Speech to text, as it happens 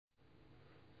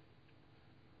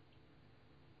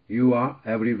You are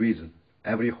every reason,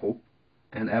 every hope,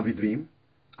 and every dream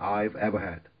I've ever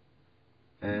had.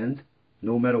 And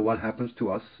no matter what happens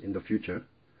to us in the future,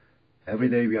 every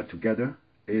day we are together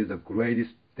is the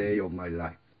greatest day of my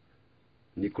life.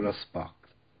 Nicholas Sparks.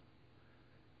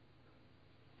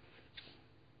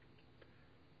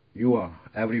 You are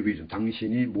every reason,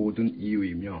 당신이 모든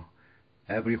이유이며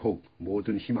every hope,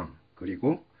 모든 희망,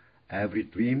 그리고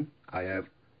every dream I have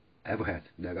ever had,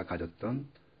 내가 가졌던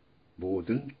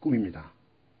모든 꿈입니다.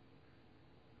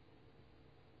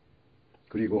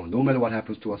 그리고 no matter what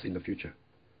happens to us in the future,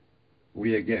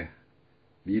 우리에게,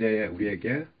 미래의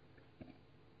우리에게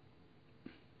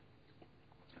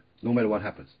no matter what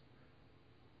happens,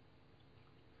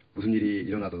 무슨 일이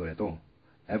일어나더라도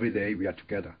every day we are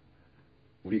together,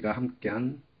 우리가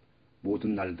함께한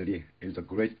모든 날들이 is the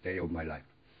great day of my life,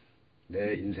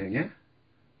 내 인생의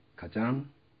가장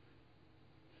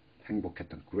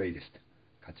행복했던 greatest,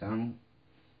 가장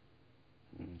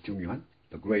중요한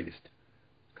the greatest,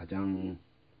 가장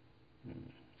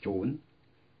좋은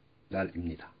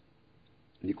날입니다.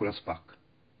 니콜라스 파크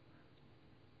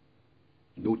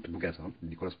노트북에서,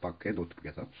 니콜라스 파크의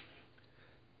노트북에서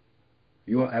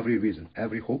You are every reason,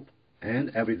 every hope,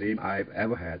 and every dream I've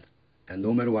ever had, and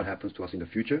no matter what happens to us in the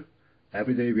future,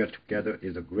 every day we are together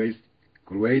is the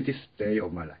greatest day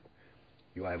of my life.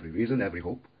 You are every reason, every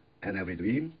hope, and every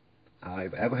dream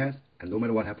I've ever had, and no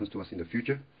matter what happens to us in the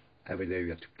future, every day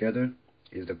we are together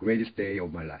is the greatest day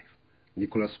of my life.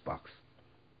 Nicholas Sparks.